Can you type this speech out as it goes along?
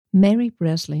Mary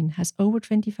Breslin has over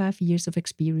 25 years of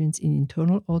experience in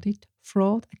internal audit,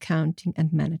 fraud, accounting,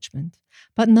 and management.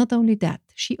 But not only that,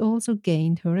 she also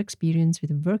gained her experience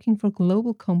with working for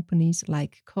global companies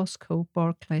like Costco,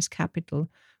 Barclays Capital,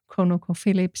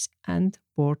 ConocoPhillips, and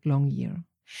Board Longyear.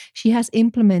 She has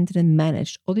implemented and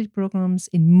managed audit programs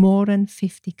in more than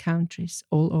 50 countries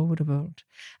all over the world.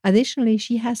 Additionally,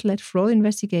 she has led fraud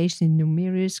investigations in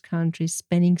numerous countries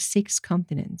spanning 6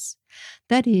 continents.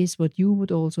 That is what you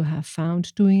would also have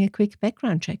found doing a quick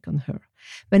background check on her.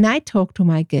 When I talk to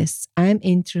my guests, I'm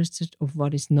interested of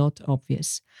what is not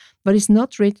obvious, what is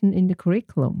not written in the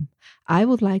curriculum. I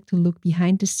would like to look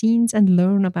behind the scenes and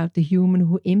learn about the human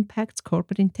who impacts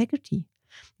corporate integrity.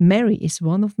 Mary is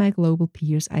one of my global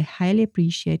peers I highly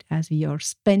appreciate as we are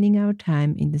spending our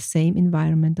time in the same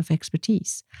environment of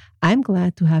expertise. I'm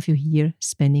glad to have you here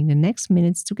spending the next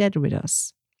minutes together with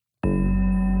us.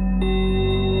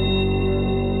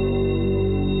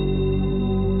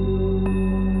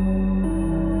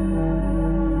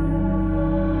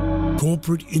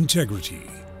 Corporate integrity,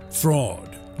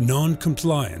 fraud,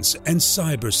 non-compliance, and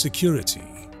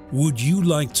cybersecurity. Would you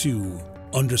like to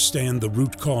understand the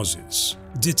root causes,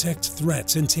 detect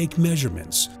threats, and take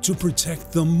measurements to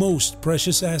protect the most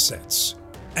precious assets?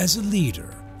 As a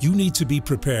leader, you need to be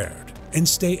prepared and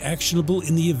stay actionable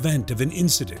in the event of an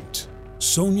incident.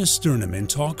 Sonia Sterneman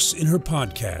talks in her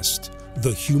podcast,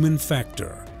 The Human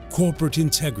Factor, Corporate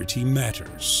Integrity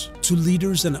Matters, to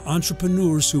leaders and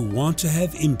entrepreneurs who want to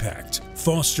have impact,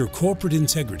 foster corporate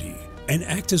integrity, and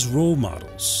act as role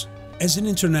models. As an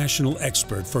international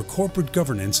expert for corporate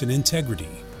governance and integrity,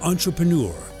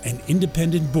 entrepreneur, and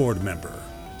independent board member,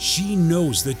 she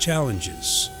knows the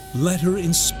challenges. Let her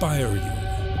inspire you.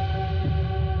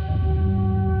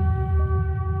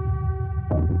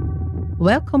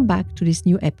 Welcome back to this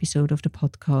new episode of the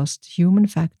podcast, Human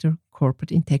Factor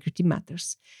Corporate Integrity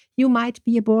Matters. You might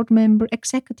be a board member,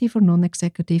 executive or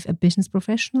non-executive, a business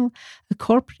professional, a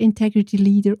corporate integrity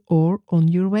leader, or on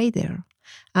your way there.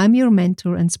 I'm your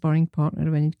mentor and sparring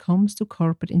partner when it comes to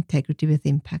corporate integrity with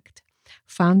impact.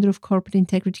 Founder of Corporate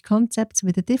Integrity Concepts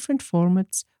with the different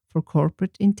formats for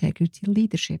corporate integrity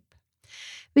leadership.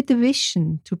 With the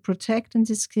vision to protect and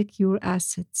secure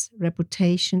assets,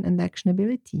 reputation, and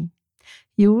actionability.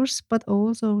 Yours, but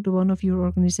also the one of your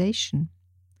organization.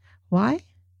 Why?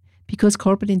 Because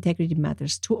corporate integrity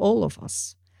matters to all of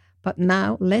us. But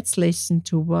now let's listen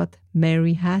to what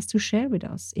Mary has to share with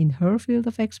us in her field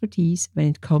of expertise when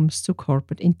it comes to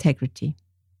corporate integrity.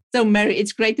 So Mary,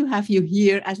 it's great to have you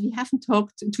here as we haven't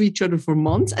talked to each other for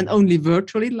months and only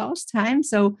virtually last time.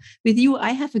 So with you,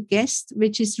 I have a guest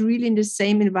which is really in the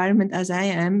same environment as I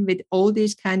am with all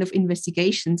these kind of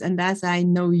investigations. And as I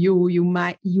know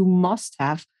you must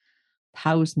have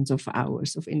thousands of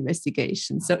hours of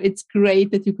investigation. So it's great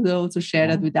that you could also share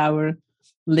that with our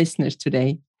listeners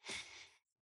today.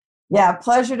 Yeah,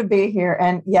 pleasure to be here.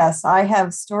 And yes, I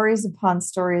have stories upon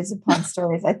stories upon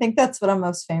stories. I think that's what I'm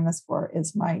most famous for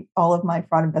is all of my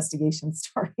fraud investigation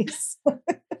stories.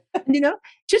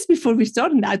 Just before we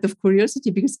start, and out of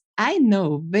curiosity, because I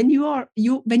know when you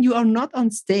are not on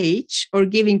stage or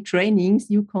giving trainings,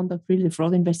 you conduct really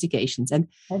fraud investigations. And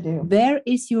I do. Where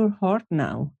is your heart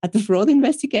now? At the fraud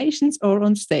investigations or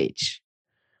on stage?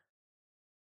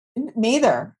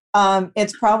 Neither.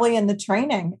 It's probably in the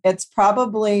training. It's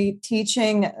probably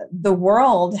teaching the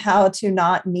world how to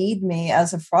not need me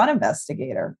as a fraud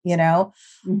investigator.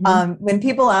 When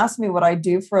people ask me what I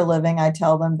do for a living, I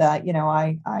tell them that,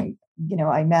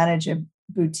 I manage a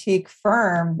boutique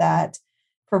firm that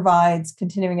provides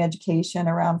continuing education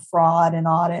around fraud and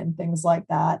audit and things like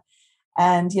that.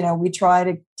 And, we try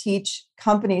to teach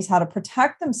companies how to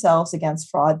protect themselves against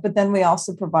fraud, but then we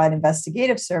also provide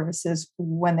investigative services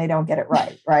when they don't get it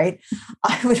right, right?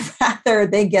 I would rather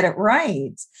they get it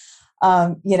right.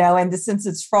 And since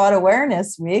it's Fraud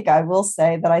Awareness Week, I will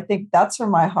say that I think that's where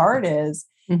my heart is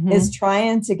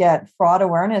trying to get fraud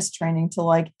awareness training to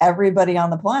like everybody on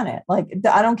the planet. Like,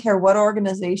 I don't care what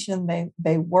organization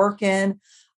they work in,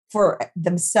 for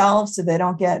themselves, so they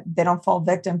don't fall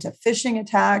victim to phishing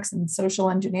attacks and social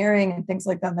engineering and things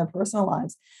like that in their personal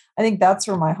lives. I think that's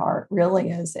where my heart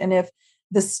really is. And if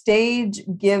the stage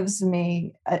gives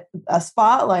me a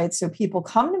spotlight so people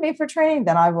come to me for training,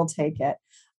 then I will take it.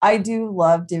 I do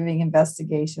love doing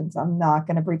investigations. I'm not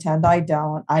going to pretend I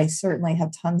don't. I certainly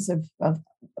have tons of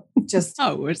just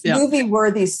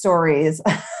movie-worthy stories.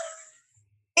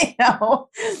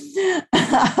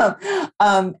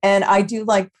 And I do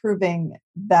like proving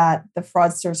that the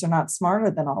fraudsters are not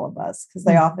smarter than all of us because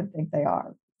they often think they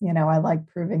are. I like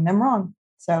proving them wrong.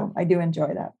 So I do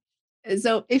enjoy that.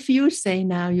 So if you say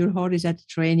now your heart is at the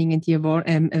training and the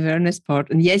awareness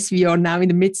part, and yes, we are now in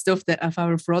the midst of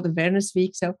our fraud awareness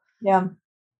week. So yeah.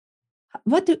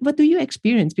 what do you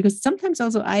experience? Because sometimes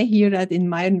also I hear that in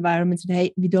my environment,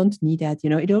 hey, we don't need that.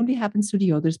 It only happens to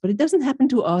the others, but it doesn't happen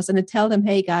to us. And I tell them,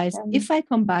 hey guys, if I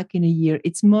come back in a year,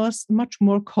 it's much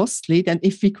more costly than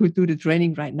if we could do the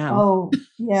training right now. Oh,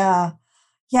 yeah.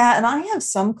 Yeah. And I have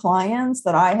some clients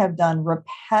that I have done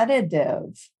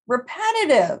repetitive,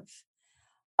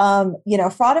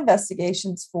 fraud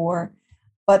investigations for,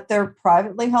 but they're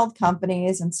privately held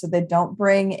companies. And so they don't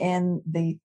bring in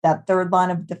that third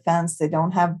line of defense. They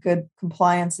don't have good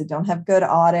compliance. They don't have good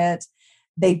audit.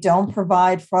 They don't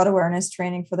provide fraud awareness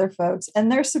training for their folks.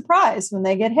 And they're surprised when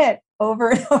they get hit over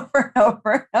and over and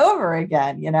over and over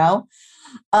again, And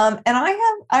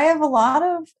I have a lot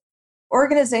of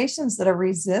organizations that are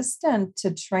resistant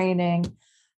to training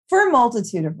for a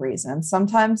multitude of reasons.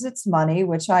 Sometimes it's money,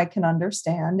 which I can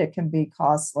understand. It can be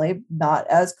costly, not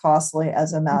as costly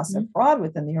as a massive fraud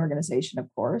within the organization, of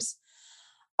course.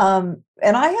 And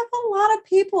I have a lot of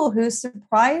people who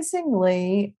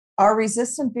surprisingly are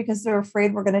resistant because they're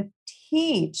afraid we're going to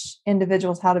teach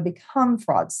individuals how to become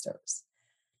fraudsters.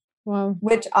 Wow.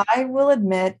 Which I will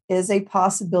admit is a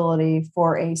possibility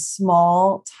for a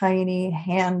small, tiny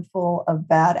handful of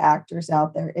bad actors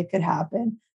out there. It could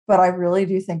happen, but I really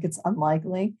do think it's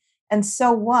unlikely. And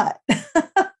so what?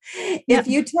 If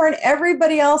you turn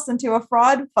everybody else into a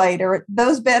fraud fighter,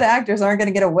 those bad actors aren't going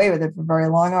to get away with it for very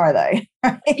long, are they?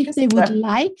 Right? If they would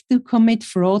like to commit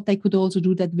fraud, they could also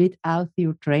do that without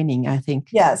your training, I think.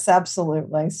 Yes,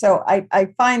 absolutely. So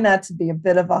I find that to be a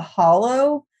bit of a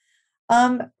hollow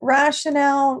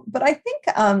rationale, but I think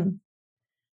I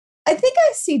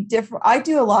see different. I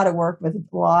do a lot of work with a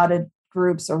lot of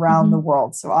groups around the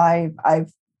world. So I've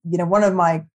one of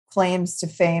my claims to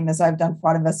fame is I've done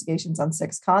fraud investigations on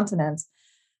 6 continents.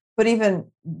 But even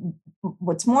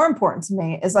what's more important to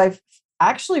me is I've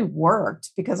actually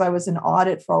worked, because I was in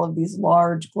audit for all of these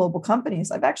large global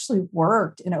companies. I've actually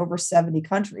worked in over 70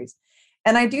 countries.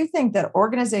 And I do think that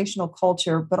organizational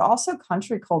culture, but also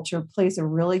country culture, plays a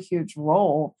really huge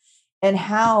role in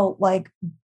how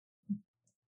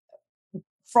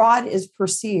fraud is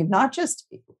perceived, not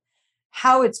just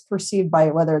how it's perceived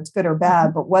by whether it's good or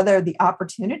bad, but whether the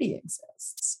opportunity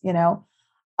exists.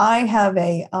 I have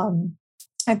a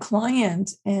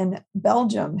client in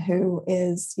Belgium who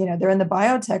is, they're in the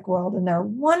biotech world, and they're a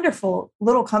wonderful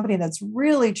little company that's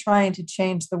really trying to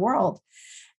change the world.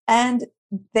 And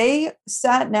they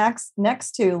sat next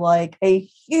to a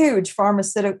huge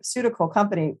pharmaceutical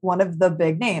company, one of the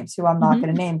big names, who I'm not going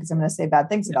to name because I'm going to say bad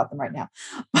things about them right now.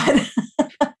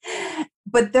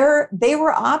 But they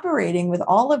were operating with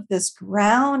all of this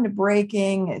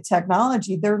groundbreaking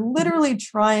technology. They're literally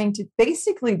trying to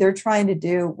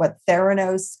do what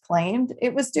Theranos claimed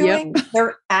it was doing. Yep.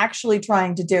 They're actually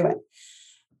trying to do it.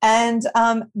 And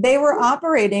they were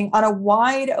operating on a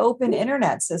wide open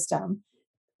internet system.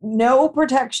 No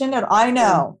protection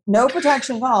no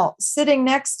protection at all, sitting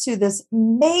next to this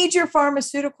major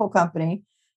pharmaceutical company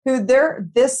who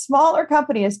this smaller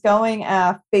company is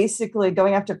basically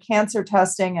going after cancer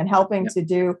testing and helping to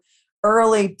do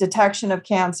early detection of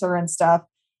cancer and stuff,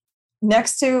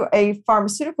 next to a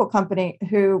pharmaceutical company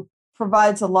who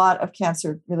provides a lot of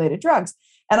cancer-related drugs.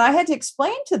 And I had to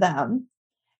explain to them,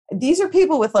 these are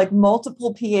people with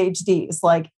multiple PhDs,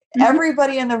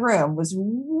 everybody in the room was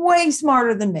way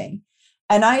smarter than me.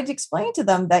 And I had to explain to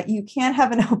them that you can't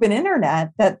have an open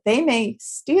internet, that they may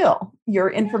steal your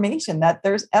information, that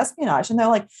there's espionage. And they're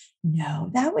like,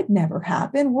 no, that would never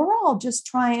happen. We're all just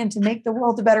trying to make the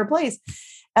world a better place.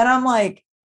 And I'm like,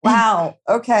 wow,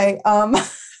 okay. But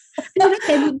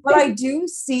I do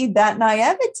see that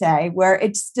naivete where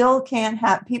it still can't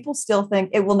happen. People still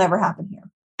think it will never happen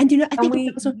here. And I think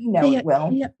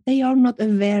they are not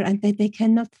aware, and they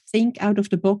cannot think out of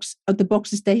the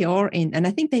boxes they are in. And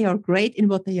I think they are great in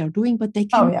what they are doing, but they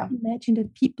can't imagine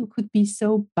that people could be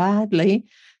so badly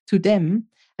to them.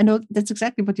 And that's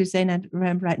exactly what you're saying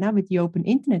right now with the open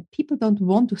internet. People don't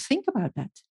want to think about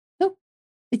that. No,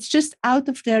 it's just out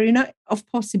of their, of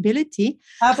possibility.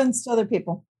 Happens to other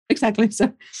people. Exactly.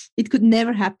 So it could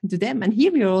never happen to them. And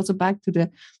here we are also back to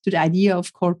the idea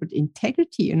of corporate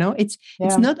integrity. It's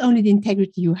not only the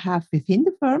integrity you have within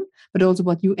the firm, but also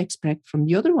what you expect from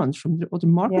the other ones, from the other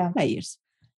market players.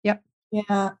 Yeah.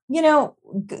 Yeah.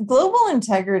 Global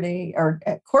integrity, or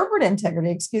corporate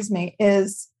integrity,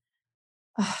 is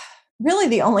really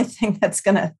the only thing that's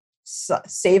going to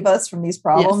save us from these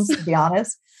problems, to be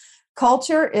honest.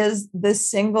 Culture is the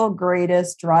single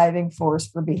greatest driving force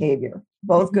for behavior,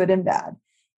 both good and bad,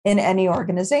 in any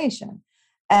organization.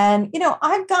 And,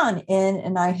 I've gone in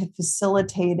and I have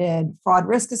facilitated fraud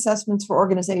risk assessments for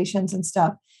organizations and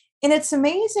stuff. And it's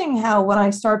amazing how when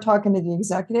I start talking to the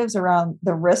executives around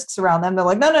the risks around them, they're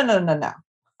like, no, no, no, no, no.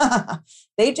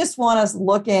 They just want us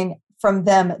looking from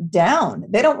them down.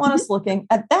 They don't want us looking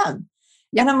at them.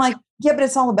 Yeah. And I'm like, yeah, but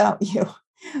it's all about you.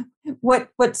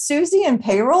 What Susie in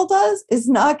payroll does is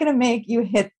not going to make you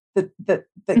hit the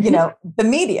the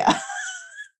media.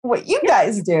 What you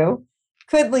guys do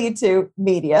could lead to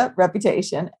media,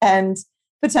 reputation, and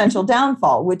potential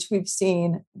downfall, which we've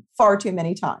seen far too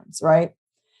many times, right?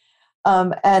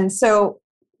 And so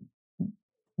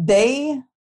they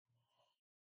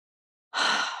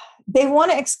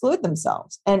want to exclude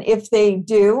themselves. And if they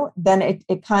do, then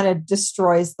it kind of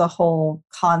destroys the whole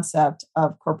concept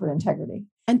of corporate integrity.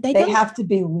 And they have to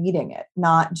be leading it,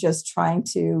 not just trying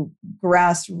to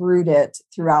grassroot it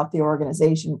throughout the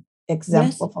organization,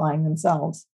 exemplifying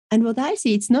themselves. And what I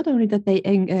see, it's not only that they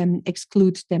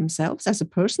exclude themselves as a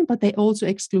person, but they also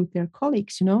exclude their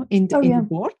colleagues, in the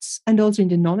boards and also in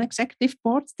the non-executive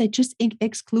boards. They just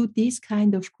exclude this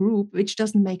kind of group, which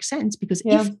doesn't make sense because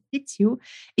if it's you,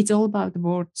 it's all about the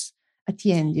boards at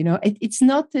the end. It's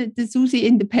not the Susie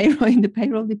in the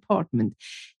payroll department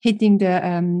hitting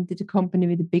the company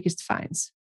with the biggest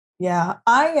fines. Yeah,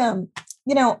 I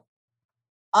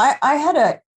had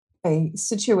a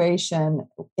situation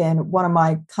in one of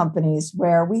my companies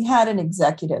where we had an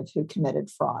executive who committed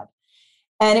fraud,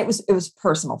 and it was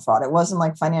personal fraud. It wasn't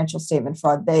like financial statement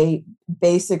fraud. They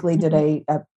basically did a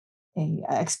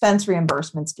expense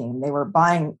reimbursement scheme. They were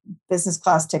buying business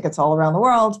class tickets all around the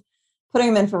world,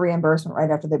 putting them in for reimbursement right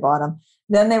after they bought them.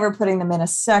 Then they were putting them in a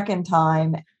second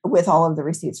time with all of the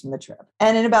receipts from the trip.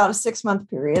 And in about a 6-month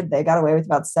period, they got away with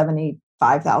about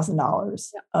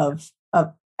 $75,000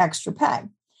 of extra pay.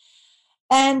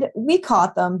 And we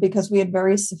caught them because we had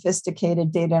very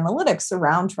sophisticated data analytics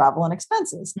around travel and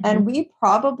expenses. Mm-hmm. And we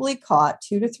probably caught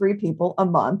 2 to 3 people a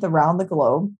month around the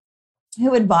globe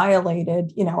who had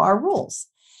violated, our rules.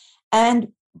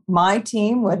 And my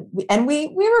team would, and we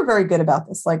were very good about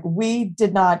this. Like we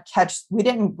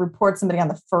didn't report somebody on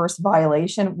the first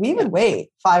violation. We would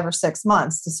wait 5 or 6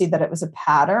 months to see that it was a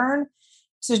pattern,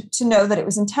 to know that it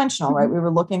was intentional, right? We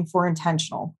were looking for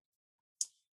intentional.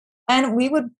 And we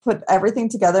would put everything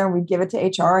together and we'd give it to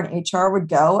HR, and HR would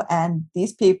go, and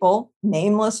these people,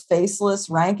 nameless, faceless,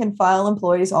 rank and file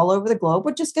employees all over the globe,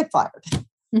 would just get fired.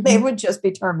 Mm-hmm. They would just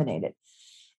be terminated.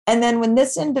 And then when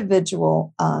this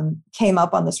individual came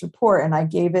up on this report and I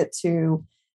gave it to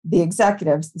the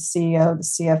executives, the CEO, the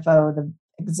CFO, the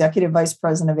executive vice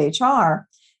president of HR,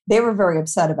 they were very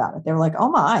upset about it. They were like, oh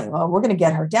my, well, we're going to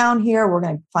get her down here. We're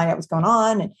going to find out what's going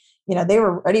on. And, they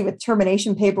were ready with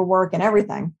termination paperwork and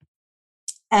everything.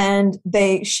 And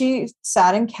she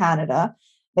sat in Canada.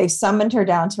 They summoned her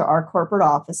down to our corporate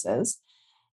offices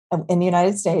in the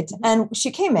United States. And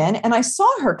she came in and I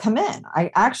saw her come in. I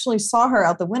actually saw her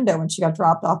out the window when she got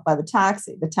dropped off by the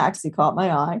taxi. The taxi caught my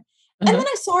eye. And then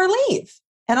I saw her leave.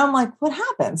 And I'm like, what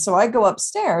happened? So I go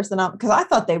upstairs because I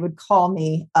thought they would call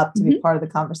me up to be part of the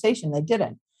conversation. They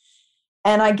didn't.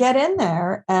 And I get in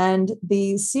there and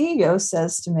the CEO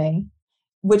says to me,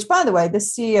 which, by the way, the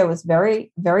CEO is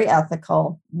very, very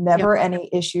ethical, never any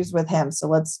issues with him. So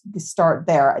let's start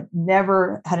there. I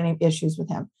never had any issues with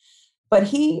him. But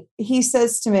he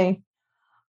says to me,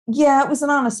 yeah, it was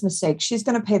an honest mistake. She's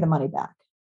going to pay the money back.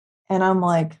 And I'm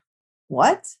like,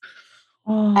 what?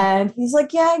 Oh. And he's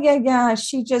like, yeah.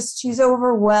 She's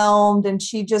overwhelmed and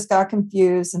she just got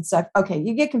confused and stuff. Okay,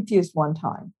 you get confused one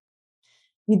time.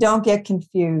 You don't get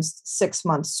confused 6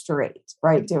 months straight,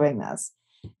 right, doing this.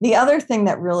 The other thing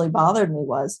that really bothered me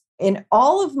was in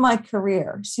all of my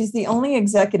career, she's the only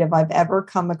executive I've ever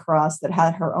come across that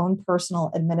had her own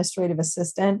personal administrative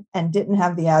assistant and didn't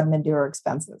have the admin do her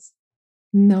expenses.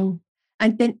 No.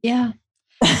 And then,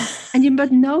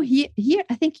 but no, here,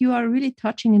 I think you are really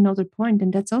touching another point.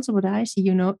 And that's also what I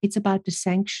see, it's about the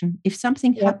sanction. If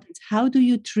something happens, how do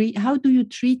you treat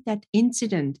that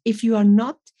incident? If you are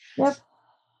not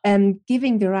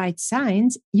giving the right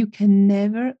signs, you can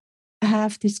never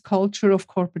have this culture of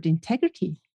corporate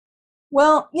integrity.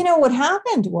 Well, what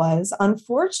happened was,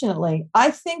 unfortunately,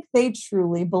 I think they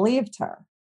truly believed her.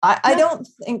 I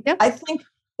think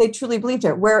they truly believed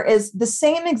her. Whereas the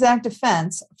same exact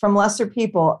offense from lesser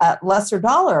people at lesser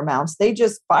dollar amounts, they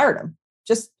just fired them.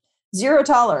 Just zero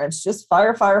tolerance, just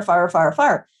fire.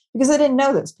 Because they didn't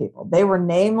know those people. They were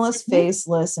nameless,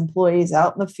 faceless employees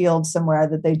out in the field somewhere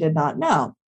that they did not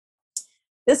know.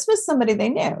 This was somebody they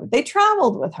knew. They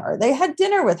traveled with her. They had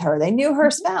dinner with her. They knew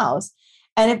her spouse.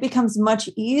 And it becomes much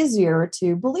easier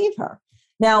to believe her.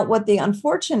 Now, what the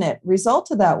unfortunate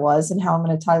result of that was, and how I'm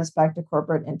going to tie this back to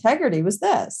corporate integrity, was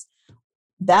this.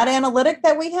 That analytic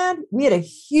that we had a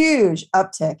huge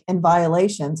uptick in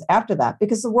violations after that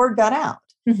because the word got out.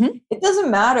 Mm-hmm. It doesn't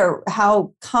matter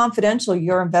how confidential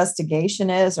your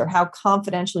investigation is or how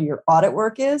confidential your audit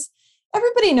work is.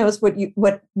 Everybody knows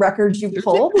what records you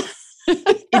pulled.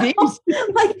 It is.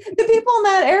 Like the people in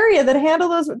that area that handle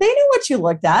those, they knew what you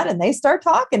looked at and they start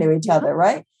talking to each other,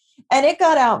 right? And it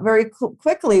got out very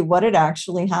quickly what had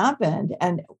actually happened.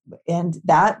 And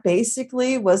that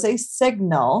basically was a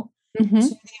signal to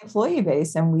the employee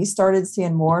base. And we started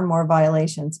seeing more and more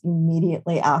violations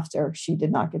immediately after she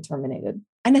did not get terminated.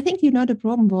 And I think, the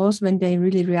problem was when they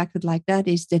really reacted like that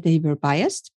is that they were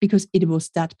biased because it was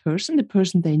that person, the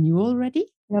person they knew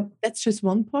already. Yep. That's just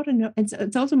one part. And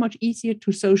it's also much easier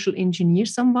to social engineer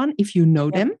someone if you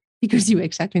know them, because you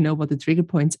exactly know what the trigger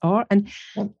points are. And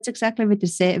it's exactly with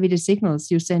the signals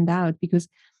you send out, because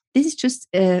this is just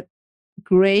a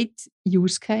great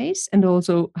use case, and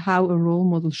also how a role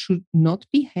model should not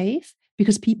behave,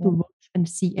 because people watch and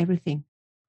see everything.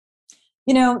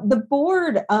 The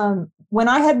board, when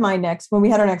we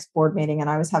had our next board meeting and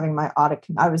I was having my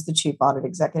I was the chief audit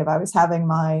executive. I was having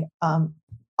my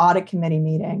audit committee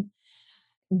meeting.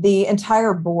 The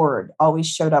entire board always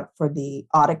showed up for the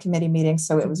audit committee meeting.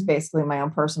 So it was basically my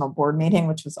own personal board meeting,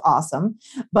 which was awesome.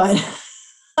 But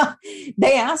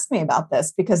they asked me about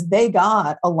this because they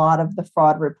got a lot of the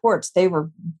fraud reports. They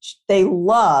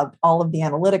loved all of the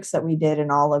analytics that we did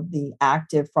and all of the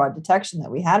active fraud detection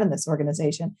that we had in this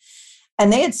organization.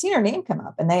 And they had seen her name come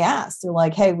up and they asked, they're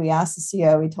like, hey, we asked the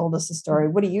CEO, he told us the story.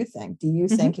 What do you think? Do you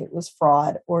think it was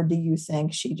fraud, or do you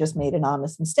think she just made an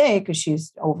honest mistake because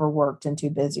she's overworked and too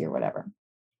busy or whatever?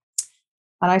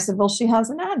 And I said, well, she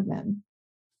has an admin.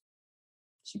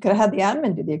 She could have had the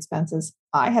admin do the expenses.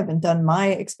 I haven't done my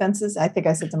expenses. I think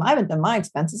I said to them, I haven't done my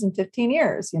expenses in 15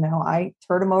 years. I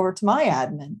turned them over to my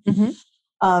admin.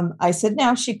 I said,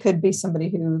 now she could be somebody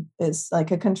who is like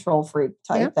a control freak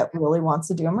type that really wants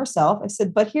to do them herself. I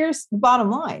said, but here's the bottom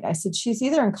line. I said, she's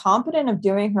either incompetent of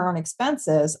doing her own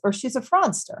expenses or she's a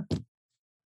fraudster.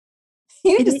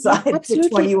 You decide which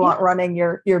one you want running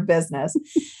your business.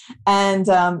 And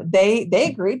they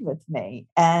agreed with me.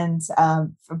 And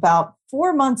about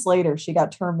 4 months later, she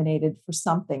got terminated for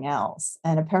something else.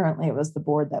 And apparently it was the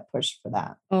board that pushed for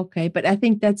that. Okay. But I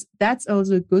think that's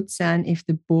also a good sign if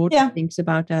the board thinks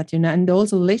about that, and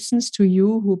also listens to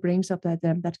you who brings up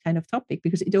that kind of topic,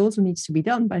 because it also needs to be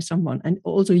done by someone. And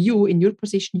also you, in your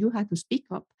position, you had to speak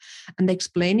up and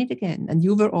explain it again. And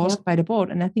you were asked by the board.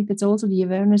 And I think that's also the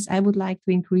awareness I would like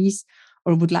to increase,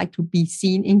 or would like to be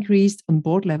seen increased on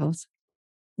board levels.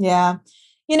 Yeah.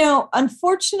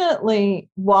 Unfortunately,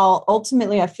 while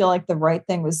ultimately I feel like the right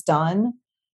thing was done,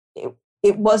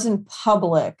 it wasn't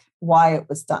public why it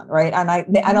was done, right? And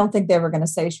I don't think they were going to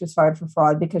say she was fired for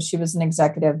fraud because she was an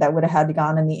executive that would have had to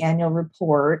gone in the annual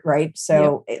report, right?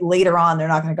 So later on, they're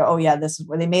not going to go, oh yeah, this is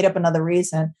where they made up another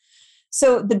reason.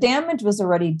 So the damage was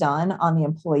already done on the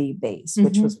employee base,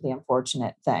 which was the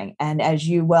unfortunate thing. And as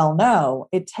you well know,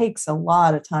 it takes a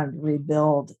lot of time to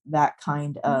rebuild that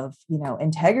kind of,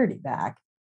 integrity back.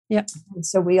 Yeah. And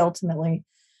so we ultimately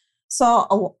saw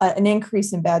an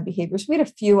increase in bad behaviors. We had a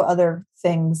few other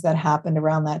things that happened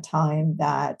around that time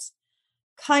that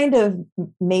kind of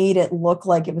made it look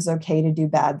like it was okay to do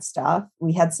bad stuff.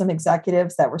 We had some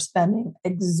executives that were spending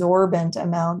exorbitant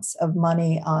amounts of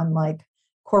money on like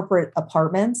corporate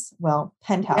apartments. Well,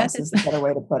 penthouse is a better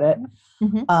way to put it.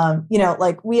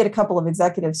 Like we had a couple of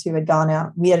executives who had gone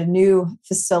out. We had a new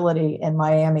facility in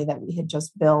Miami that we had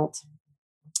just built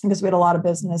because we had a lot of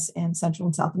business in Central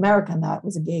and South America, and that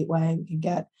was a gateway. We could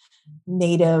get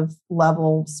native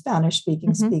level, Spanish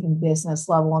speaking business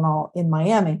level and all in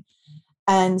Miami.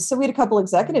 And so we had a couple of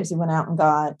executives who went out and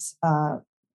got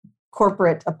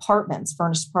corporate apartments,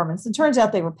 furnished apartments. It turns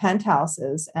out they were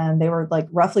penthouses, and they were like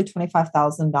roughly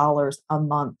 $25,000 a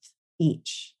month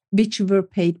each. Which were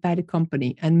paid by the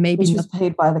company, and maybe which was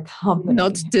paid by the company,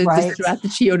 not the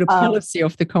strategy or the policy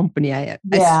of the company. I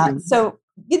assume. So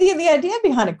the idea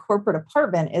behind a corporate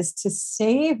apartment is to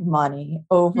save money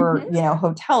over,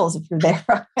 hotels if you're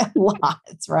there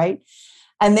lots, right?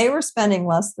 And they were spending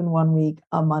less than 1 week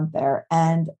a month there.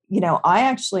 And, I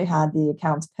actually had the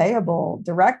accounts payable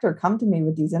director come to me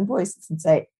with these invoices and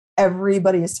say,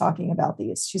 everybody is talking about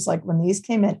these. She's like, when these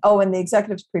came in, and the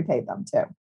executives prepaid them too.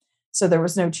 So there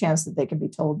was no chance that they could be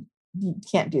told, you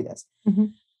can't do this.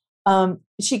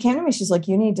 She came to me, she's like,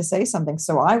 you need to say something.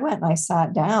 So I went and I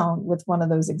sat down with one of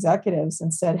those executives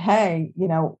and said, hey,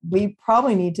 we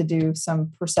probably need to do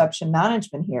some perception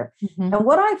management here. And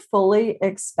what I fully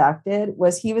expected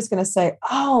was he was going to say,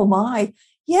 oh my,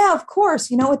 yeah, of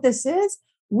course. You know what this is?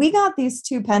 We got these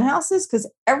 2 penthouses because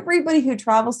everybody who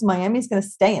travels to Miami is going to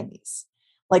stay in these.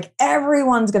 Like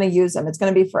everyone's going to use them. It's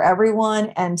going to be for everyone.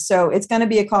 And so it's going to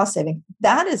be a cost saving.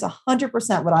 That is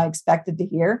 100% what I expected to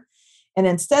hear. And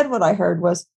instead, what I heard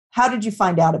was, how did you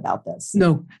find out about this?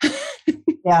 No.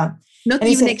 Yeah. Not And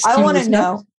he even said, I want to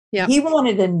know. No? Yeah. He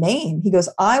wanted a name. He goes,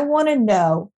 I want to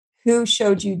know who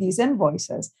showed you these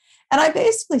invoices. And I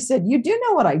basically said, you do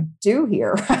know what I do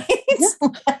here, right?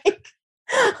 Like,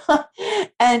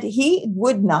 and he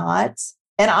would not.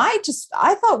 And I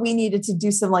thought we needed to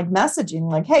do some like messaging,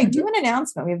 like, hey, do an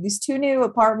announcement. We have these 2 new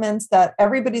apartments that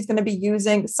everybody's going to be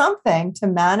using, something to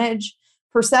manage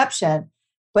perception.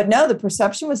 But no, the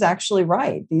perception was actually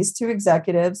right. These 2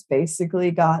 executives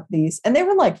basically got these, and they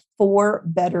were like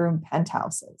 4-bedroom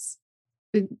penthouses.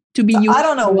 To be used I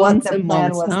don't know what the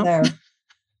plan was there.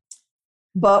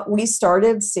 But we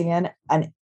started seeing,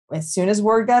 and as soon as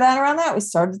word got out around that, we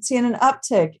started seeing an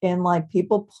uptick in like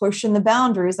people pushing the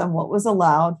boundaries on what was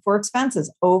allowed for expenses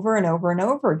over and over and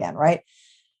over again, right?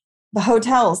 The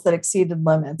hotels that exceeded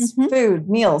limits, food,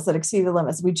 meals that exceeded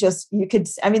limits.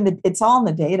 It's all in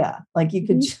the data. Like you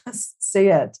could just see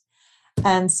it.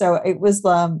 And so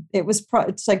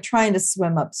it's like trying to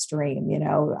swim upstream,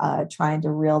 trying to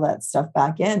reel that stuff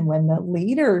back in when the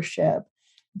leadership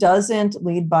doesn't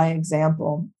lead by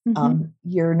example.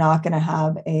 You're not going to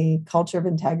have a culture of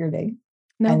integrity.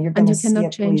 No, and you're going to see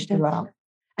it change that. throughout.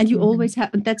 And you always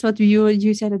have, that's what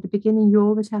you said at the beginning, you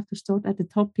always have to start at the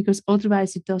top because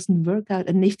otherwise it doesn't work out.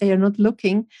 And if they are not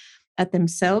looking at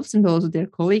themselves and also their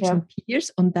colleagues and peers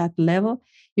on that level,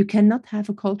 you cannot have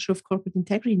a culture of corporate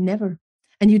integrity, never.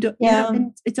 And you don't,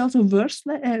 and it's also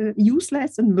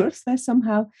useless and worthless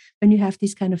somehow when you have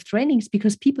these kind of trainings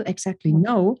because people exactly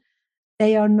know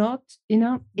they are not,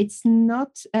 it's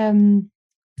not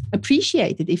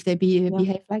appreciated if they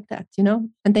behave like that,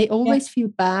 and they always feel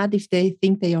bad if they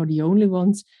think they are the only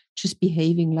ones just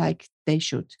behaving like they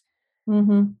should.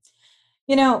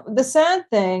 The sad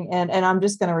thing, and I'm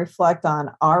just going to reflect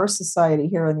on our society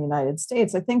here in the United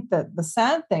States. I think that the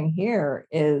sad thing here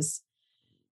is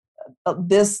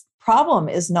this problem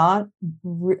is not,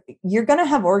 you're going to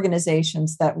have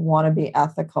organizations that want to be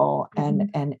ethical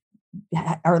and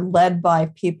are led by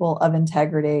people of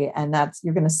integrity. And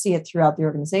you're going to see it throughout the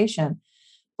organization.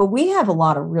 But we have a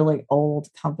lot of really old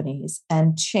companies,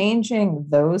 and changing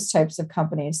those types of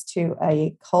companies to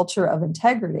a culture of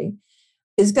integrity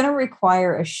is going to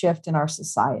require a shift in our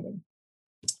society.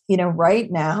 Right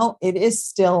now, it is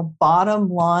still bottom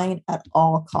line at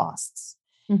all costs.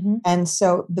 And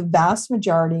so the vast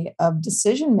majority of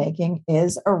decision making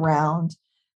is around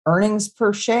earnings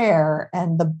per share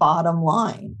and the bottom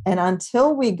line. And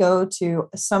until we go to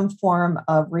some form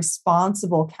of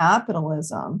responsible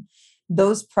capitalism,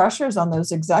 those pressures on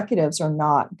those executives are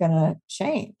not going to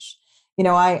change.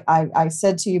 I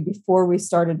said to you before we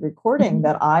started recording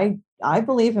that I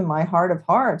believe in my heart of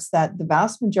hearts that the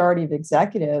vast majority of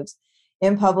executives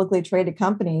in publicly traded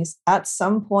companies at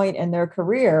some point in their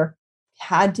career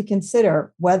had to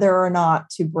consider whether or not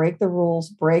to break the rules,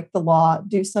 break the law,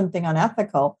 do something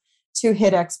unethical to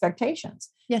hit expectations.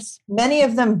 Yes. Many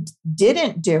of them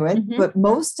didn't do it, but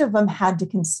most of them had to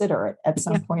consider it at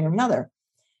some point or another.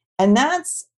 And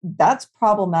that's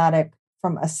problematic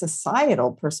from a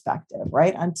societal perspective,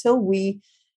 right? Until we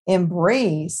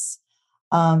embrace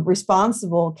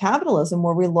responsible capitalism,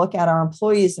 where we look at our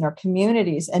employees and our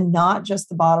communities and not just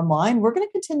the bottom line, we're going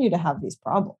to continue to have these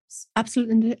problems.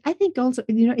 Absolutely. And I think also,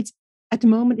 it's at the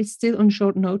moment, it's still on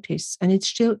short notice, and it's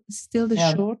still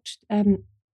the short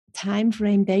time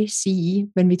frame they see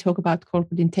when we talk about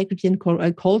corporate integrity and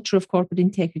a culture of corporate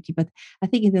integrity. But I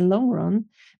think in the long run,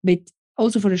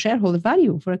 also for the shareholder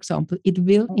value, for example, it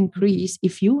will increase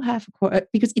if you have,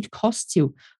 because it costs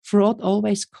you. Fraud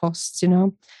always costs,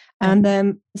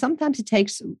 and sometimes it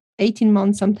takes 18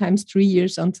 months, sometimes 3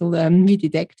 years until we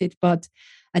detect it. But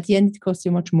at the end, it costs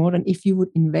you much more than if you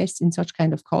would invest in such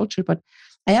kind of culture. But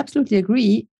I absolutely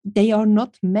agree. They are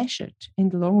not measured in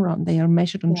the long run. They are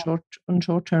measured on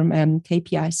short-term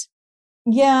KPIs.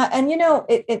 Yeah, and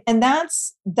and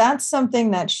that's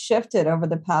something that shifted over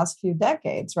the past few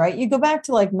decades, right? You go back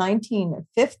to like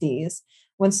 1950s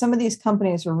when some of these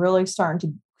companies were really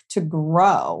starting to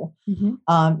grow.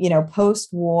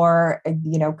 Post-war,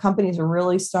 companies are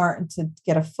really starting to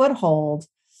get a foothold.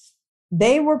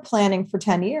 They were planning for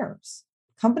 10 years.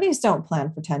 Companies don't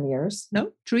plan for 10 years.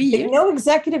 No, 3 years. No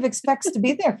executive expects to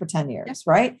be there for 10 years,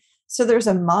 right? So there's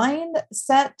a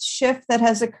mindset shift that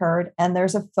has occurred, and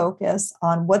there's a focus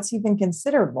on what's even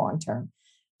considered long-term.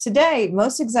 today,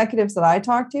 most executives that I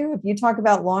talk to, if you talk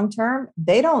about long-term,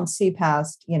 they don't see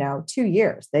past, 2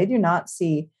 years. They do not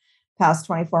see past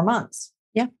 24 months.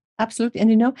 Yeah, absolutely.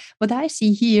 And what I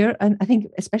see here, and I think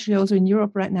especially also in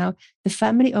Europe right now, the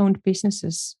family-owned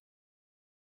businesses,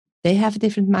 they have a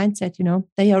different mindset.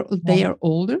 They are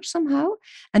older somehow,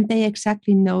 and they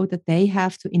exactly know that they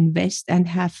have to invest and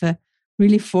have a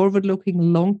really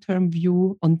forward-looking, long-term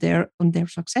view on their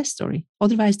success story.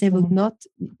 Otherwise, they will not.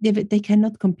 They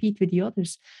cannot compete with the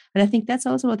others. And I think that's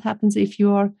also what happens if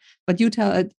you are. What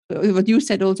you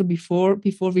said also before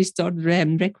we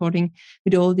started recording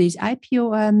with all these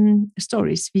IPO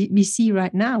stories we see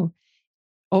right now.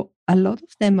 Oh, a lot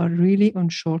of them are really on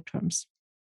short terms.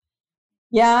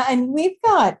 Yeah, and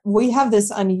we have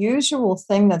this unusual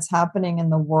thing that's happening in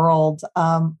the world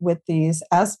with these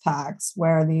SPACs,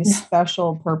 where these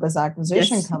special purpose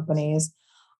acquisition companies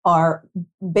are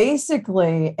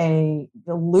basically a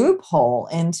loophole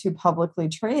into publicly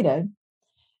traded.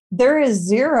 There is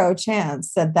zero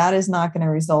chance that is not going to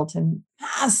result in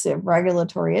massive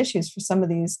regulatory issues for some of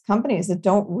these companies that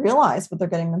don't realize what they're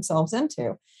getting themselves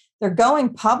into. They're going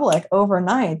public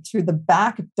overnight through the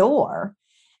back door.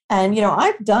 And,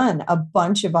 I've done a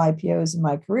bunch of IPOs in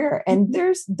my career, and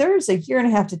there's a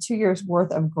 1.5 to 2 years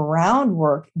worth of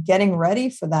groundwork getting ready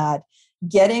for that,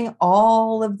 getting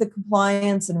all of the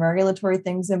compliance and regulatory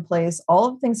things in place, all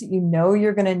of the things that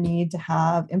you're going to need to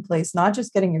have in place, not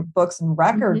just getting your books and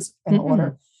records in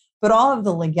order, but all of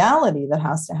the legality that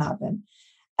has to happen.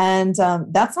 And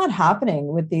that's not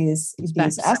happening with these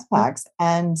SPACs.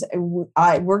 And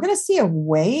we're going to see a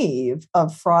wave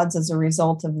of frauds as a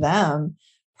result of them,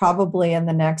 probably in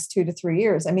the next 2 to 3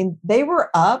 years. I mean, they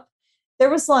were up. There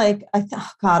was I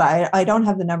don't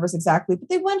have the numbers exactly, but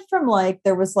they went from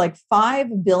there was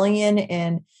 $5 billion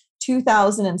in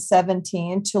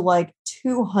 2017 to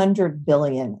 200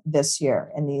 billion this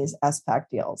year in these SPAC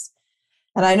deals.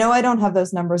 And I know I don't have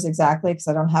those numbers exactly because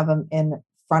I don't have them in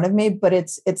front of me, but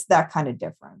it's that kind of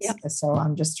difference. Yep. So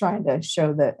I'm just trying to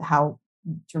show how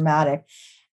dramatic.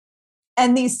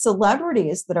 And these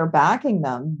celebrities that are backing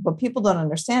them, what people don't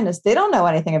understand is they don't know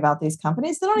anything about these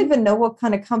companies. They don't even know what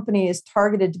kind of company is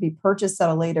targeted to be purchased at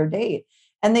a later date.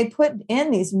 And they put in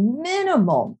these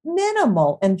minimal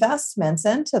investments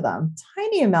into them,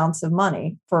 tiny amounts of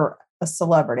money for a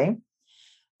celebrity.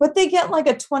 But they get a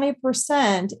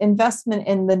 20% investment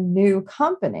in the new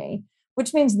company,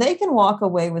 which means they can walk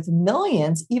away with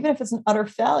millions, even if it's an utter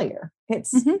failure.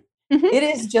 It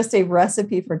is just a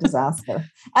recipe for disaster.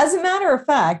 As a matter of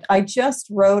fact, I just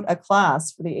wrote a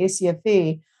class for the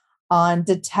ACFE on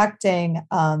detecting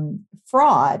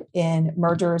fraud in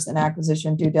mergers and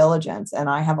acquisition due diligence. And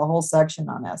I have a whole section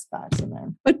on SPACs in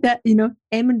there. But that,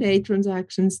 M&A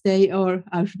transactions, they are,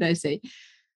 how should I say,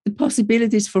 the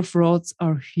possibilities for frauds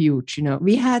are huge.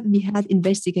 We had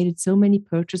investigated so many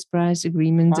purchase price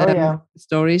agreements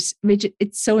stories, which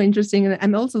it's so interesting. And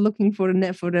I'm also looking for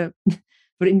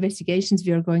investigations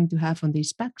we are going to have on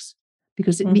these SPACs,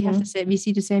 because we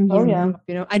see the same here in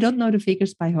Europe. I don't know the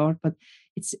figures by heart, but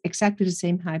it's exactly the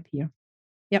same hype here.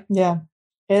 Yep. Yeah.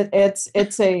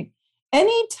 It's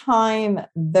anytime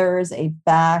there's a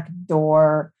back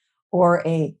door or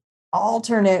a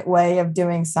alternate way of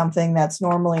doing something that's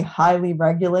normally highly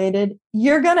regulated,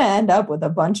 you're going to end up with a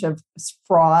bunch of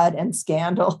fraud and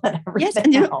scandal and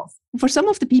everything else. For some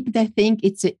of the people, they think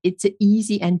it's a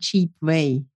easy and cheap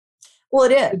way. Well,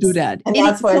 it is. To do that. And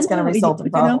that's why it's going to result in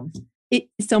problems.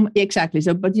 Exactly.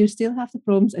 So, but you still have the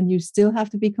problems, and you still have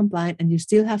to be compliant, and you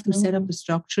still have to set up the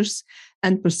structures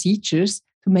and procedures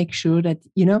to make sure that,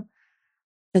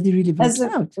 that it really works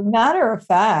out. As a matter of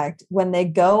fact, when they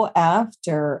go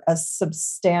after a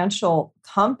substantial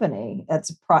company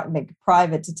that's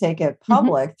private to take it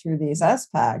public through these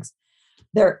SPACs,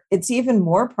 it's even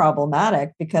more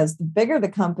problematic, because the bigger the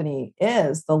company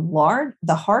is,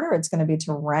 the harder it's going to be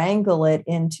to wrangle it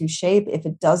into shape if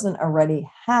it doesn't already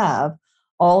have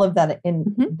all of that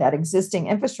in that existing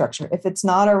infrastructure. If it's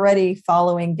not already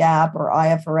following GAAP or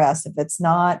IFRS, if it's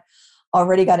not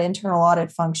already got internal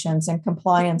audit functions and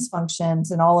compliance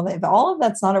functions and all of it, if all of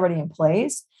that's not already in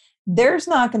place, there's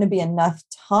not going to be enough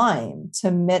time to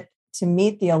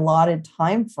meet the allotted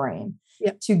time frame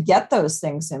to get those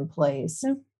things in place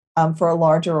for a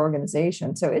larger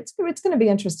organization. So it's going to be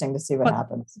interesting to see what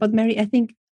happens. But Mary, I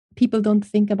think people don't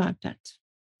think about that.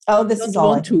 Oh, this is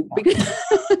all I do. Because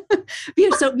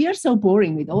we are so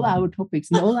boring with all our topics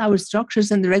and all our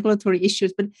structures and the regulatory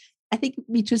issues. But I think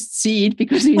we just see it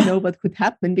because we know what could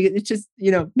happen. Because it's just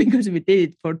because we did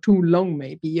it for too long,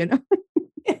 maybe.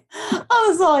 Oh,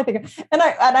 that's all I think of. And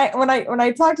when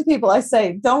I talk to people, I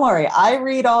say, don't worry, I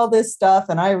read all this stuff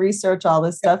and I research all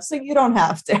this stuff, so you don't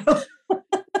have to.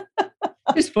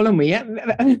 Just follow me. Yeah?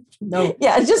 No.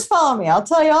 Yeah, just follow me. I'll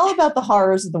tell you all about the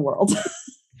horrors of the world.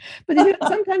 But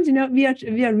sometimes we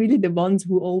are really the ones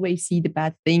who always see the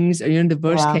bad things or the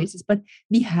worst cases. But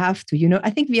we have to. I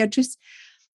think we are just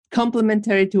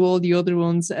complementary to all the other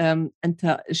ones, and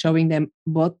showing them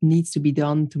what needs to be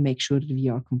done to make sure that we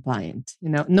are compliant.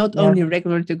 Not only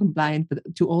regularly compliant,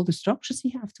 but to all the structures we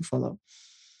have to follow.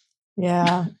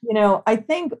 Yeah. I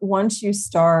think once you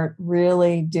start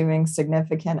really doing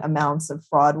significant amounts of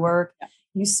fraud work,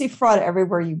 you see fraud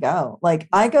everywhere you go. Like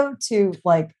I go to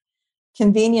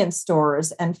convenience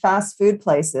stores and fast food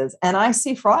places, and I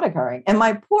see fraud occurring. And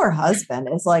my poor husband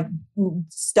is like,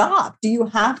 stop. Do you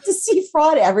have to see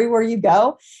fraud everywhere you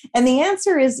go? And the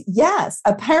answer is yes.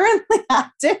 Apparently I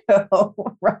do,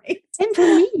 right? And for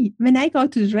me, when I go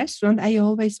to the restaurant, I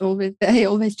always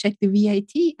check the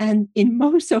VAT. And in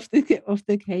most of the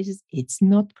cases, it's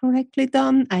not correctly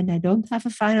done. And I don't have a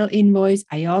final invoice.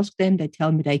 I ask them, they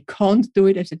tell me they can't do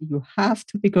it. I said, you have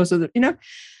to because of the,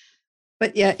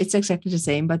 But yeah, it's exactly the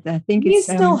same. But I think we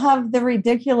still have the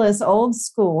ridiculous old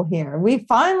school here. We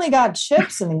finally got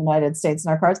chips in the United States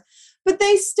in our cars, but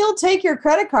they still take your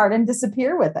credit card and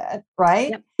disappear with it,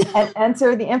 right? Yep. And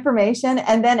enter the information.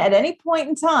 And then at any point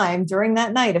in time during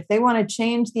that night, if they want to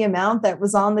change the amount that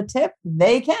was on the tip,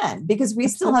 they can, because we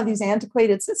still have these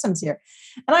antiquated systems here.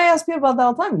 And I ask people about that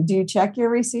all the time. Do you check your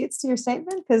receipts to your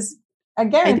statement? Because I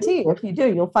guarantee you, if you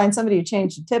do, you'll find somebody who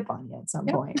changed the tip on you at some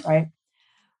point, right?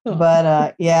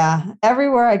 But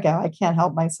everywhere I go, I can't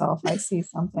help myself. I see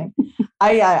something.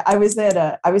 I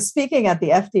was speaking at the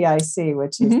FDIC,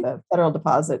 which is the federal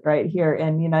deposit right here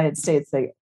in the United States.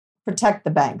 They protect the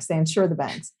banks. They insure the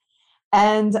banks.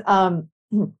 And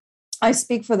I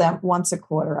speak for them once a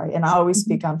quarter, and I always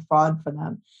speak on fraud for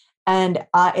them. And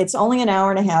it's only an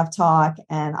hour and a half talk,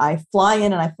 and I fly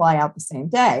in and I fly out the same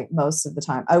day most of the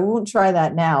time. I won't try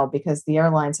that now because the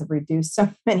airlines have reduced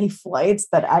so many flights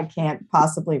that I can't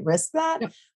possibly risk that.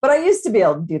 Yep. But I used to be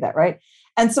able to do that, right?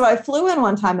 And so I flew in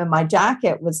one time and my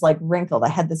jacket was like wrinkled. I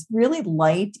had this really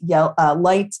light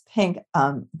pink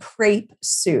crepe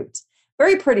suit,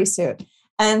 very pretty suit.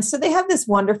 And so they have this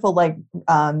wonderful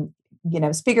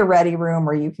speaker ready room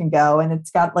where you can go, and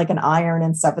it's got like an iron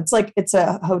and stuff. It's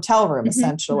a hotel room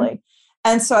essentially.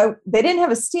 And so they didn't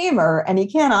have a steamer, and you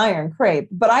can't iron crepe,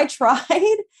 but I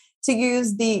tried to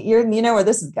use you know where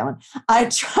this is going. I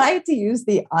tried to use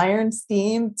the iron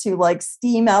steam to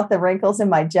steam out the wrinkles in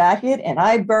my jacket, and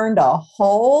I burned a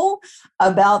hole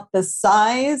about the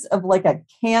size of like a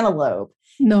cantaloupe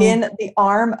in the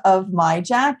arm of my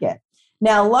jacket.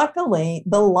 Now, luckily,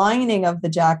 the lining of the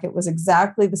jacket was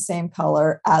exactly the same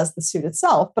color as the suit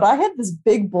itself, but I had this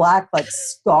big black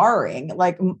scarring,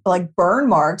 like burn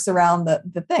marks around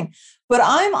the thing. But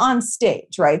I'm on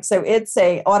stage, right? So it's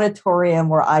a auditorium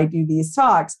where I do these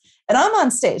talks, and I'm on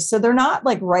stage. So they're not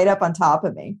right up on top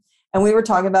of me. And we were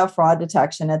talking about fraud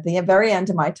detection. At the very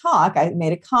end of my talk, I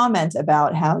made a comment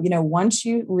about how, once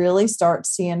you really start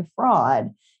seeing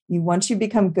fraud, once you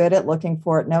become good at looking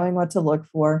for it, knowing what to look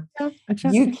for,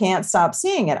 you can't stop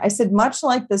seeing it. I said, much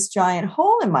like this giant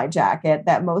hole in my jacket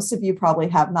that most of you probably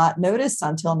have not noticed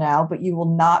until now, but you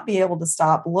will not be able to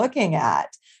stop looking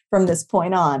at from this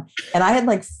point on. And I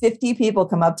had 50 people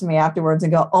come up to me afterwards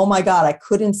and go, oh my God, I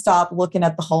couldn't stop looking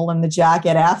at the hole in the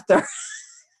jacket after.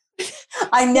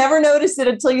 I never noticed it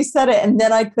until you said it. And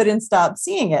then I couldn't stop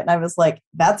seeing it. And I was like,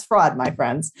 that's fraud, my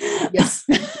friends. Yes.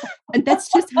 And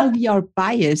that's just how we are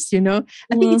biased, I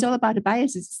think it's all about the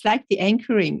bias. It's like the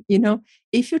anchoring,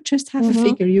 if you just have a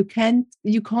figure, you can't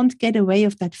get away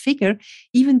of that figure,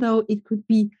 even though it could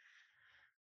be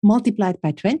multiplied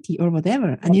by 20 or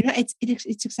whatever. And,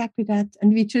 it's exactly that.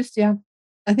 And we just,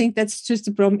 I think that's just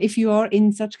the problem. If you are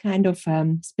in such kind of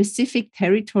specific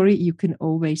territory, you can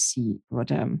always see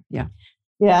what, Yeah.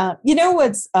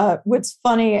 What's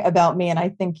funny about me, and I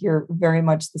think you're very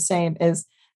much the same, is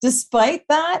despite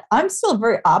that, I'm still a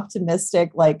very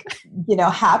optimistic,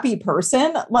 happy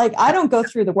person. I don't go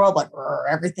through the world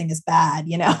everything is bad,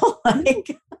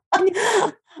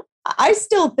 I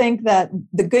still think that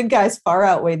the good guys far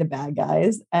outweigh the bad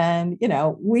guys. And,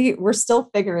 we're still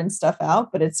figuring stuff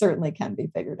out, but it certainly can be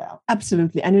figured out.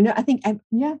 Absolutely. And, I think,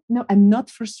 I'm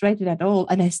not frustrated at all.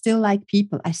 And I still like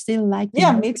people. I still like them.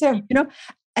 Yeah, me too.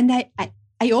 And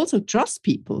I also trust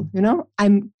people,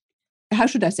 how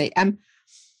should I say?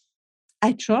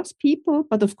 I trust people,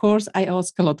 but of course I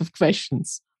ask a lot of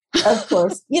questions. Of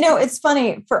course. It's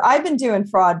funny. I've been doing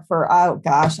fraud for,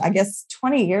 I guess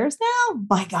 20 years now.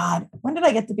 My God, when did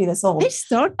I get to be this old? I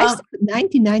started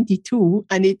 1992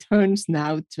 and it turns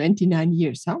now 29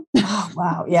 years, huh? Oh,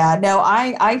 wow. Yeah, no,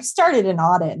 I started in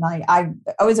audit and I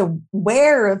was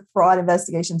aware of fraud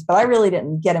investigations, but I really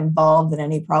didn't get involved in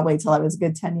any probably until I was a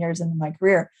good 10 years into my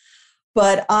career.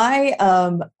 But I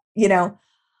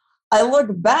look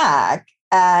back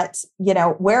at,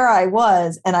 where I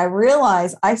was, and I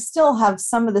realize I still have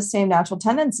some of the same natural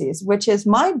tendencies, which is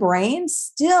my brain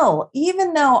still,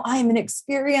 even though I'm an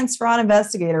experienced fraud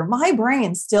investigator, my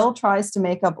brain still tries to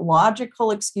make up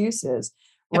logical excuses,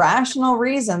 rational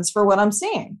reasons for what I'm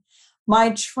seeing.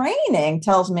 My training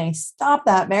tells me, stop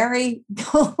that, Mary,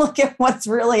 go look at what's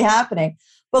really happening.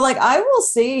 But I will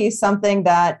see something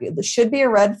that should be a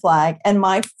red flag. And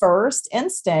my first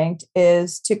instinct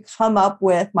is to come up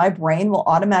with, my brain will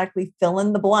automatically fill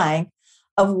in the blank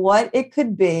of what it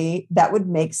could be that would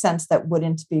make sense that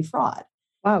wouldn't be fraud.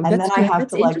 Wow. And then I have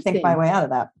to think my way out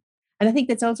of that. And I think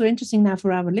that's also interesting now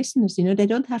for our listeners. They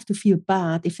don't have to feel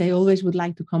bad if they always would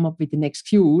like to come up with an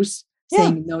excuse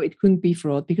saying, no, it couldn't be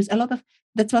fraud. Because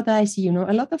that's what I see, a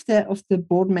lot of the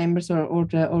board members or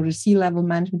the C-level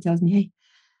management tells me, hey,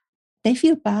 they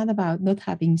feel bad about not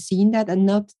having seen that and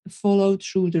not followed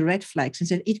through the red flags and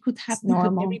said it could happen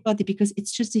to everybody because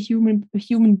it's just a human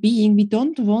being. We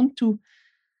don't want to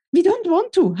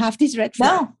have these red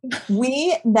flags. No,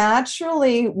 we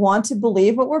naturally want to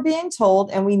believe what we're being told,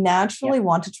 and we naturally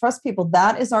want to trust people.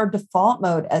 That is our default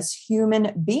mode as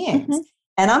human beings. Mm-hmm.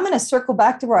 And I'm going to circle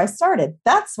back to where I started.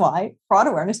 That's why fraud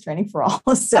awareness training for all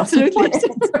is so important.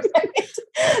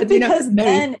 Because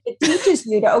then it teaches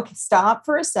you to, stop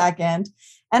for a second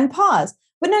and pause.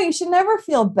 But no, you should never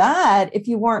feel bad if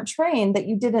you weren't trained that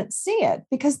you didn't see it,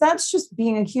 because that's just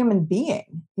being a human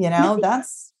being,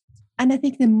 And I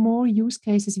think the more use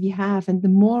cases we have and the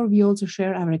more we also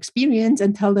share our experience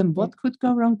and tell them what could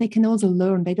go wrong, they can also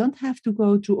learn. They don't have to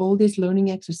go through all these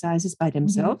learning exercises by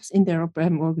themselves in their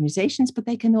organizations, but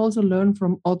they can also learn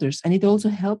from others. And it also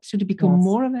helps you to become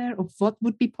more aware of what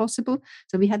would be possible.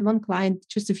 So we had one client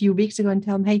just a few weeks ago and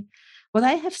tell them, hey, what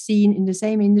I have seen in the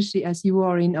same industry as you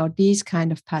are in are these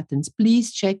kind of patterns.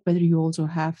 Please check whether you also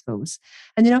have those.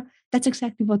 And, that's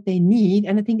exactly what they need.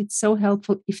 And I think it's so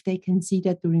helpful if they can see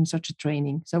that during such a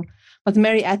training. So, but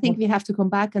Mary, I think we have to come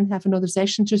back and have another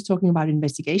session just talking about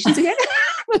investigations again.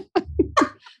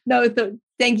 No,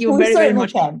 thank you very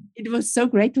much. It was so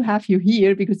great to have you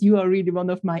here because you are really one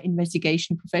of my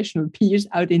investigation professional peers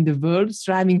out in the world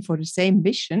striving for the same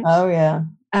vision. Oh, yeah.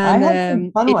 And I had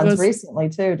some fun ones recently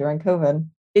too during COVID.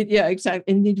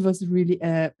 Exactly. And it was really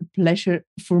a pleasure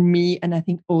for me and I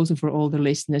think also for all the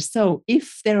listeners. So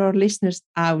if there are listeners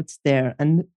out there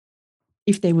and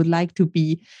if they would like to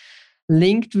be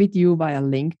linked with you via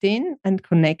LinkedIn and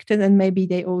connected, and maybe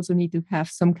they also need to have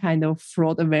some kind of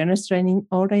fraud awareness training,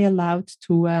 are they allowed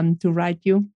to write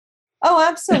you? Oh,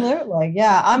 absolutely.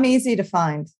 Yeah, I'm easy to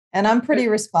find. And I'm pretty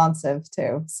responsive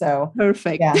too. So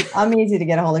perfect. Yeah, I'm easy to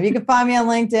get a hold of. You can find me on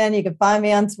LinkedIn. You can find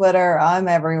me on Twitter. I'm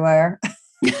everywhere.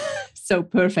 So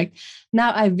perfect.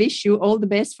 Now I wish you all the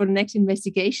best for the next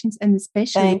investigations, and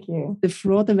especially the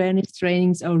fraud awareness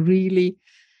trainings are really,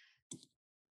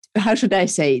 how should I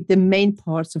say, the main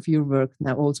parts of your work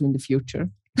now also in the future.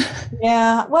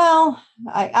 Yeah, well,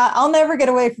 I'll never get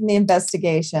away from the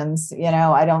investigations,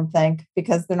 I don't think,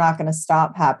 because they're not going to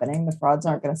stop happening. The frauds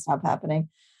aren't going to stop happening.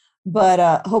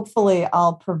 But hopefully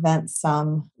I'll prevent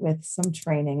some with some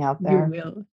training out there. You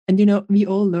will. And, we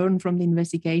all learn from the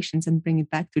investigations and bring it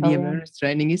back to the awareness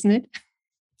training, isn't it?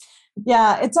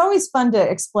 Yeah, it's always fun to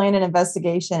explain an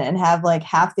investigation and have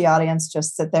half the audience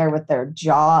just sit there with their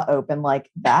jaw open, like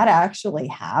that actually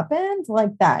happened,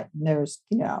 like that. There's,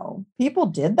 people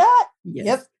did that.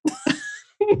 Yes. Yep.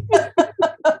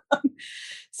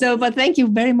 So, but thank you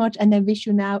very much. And I wish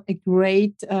you now a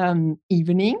great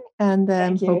evening. And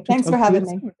thank you. Thanks for having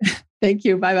me. Thank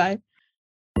you. Bye-bye.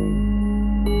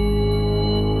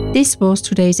 This was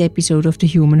today's episode of The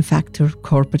Human Factor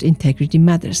Corporate Integrity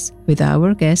Matters with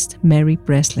our guest, Mary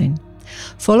Breslin.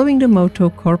 Following the motto,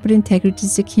 corporate integrity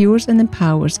secures and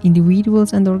empowers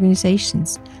individuals and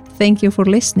organizations. Thank you for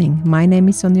listening. My name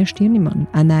is Sonja Stirnemann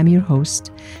and I'm your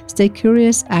host. Stay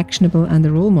curious, actionable and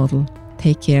a role model.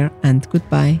 Take care and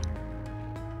goodbye.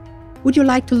 Would you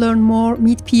like to learn more,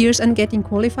 meet peers and getting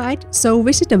qualified? So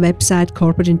visit the website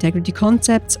Corporate Integrity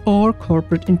Concepts or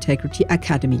Corporate Integrity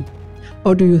Academy.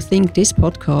 Or do you think this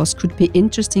podcast could be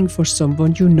interesting for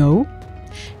someone you know?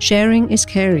 Sharing is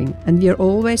caring, and we are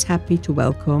always happy to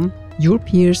welcome your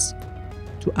peers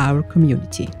to our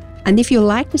community. And if you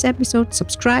like this episode,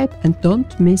 subscribe and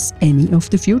don't miss any of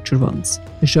the future ones.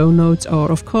 The show notes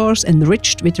are, of course,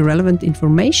 enriched with relevant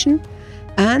information,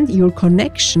 and your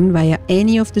connection via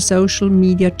any of the social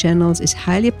media channels is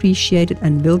highly appreciated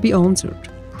and will be answered.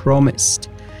 Promised.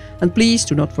 And please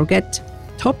do not forget,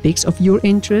 topics of your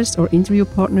interest or interview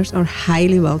partners are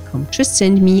highly welcome. Just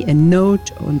send me a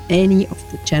note on any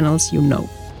of the channels you know.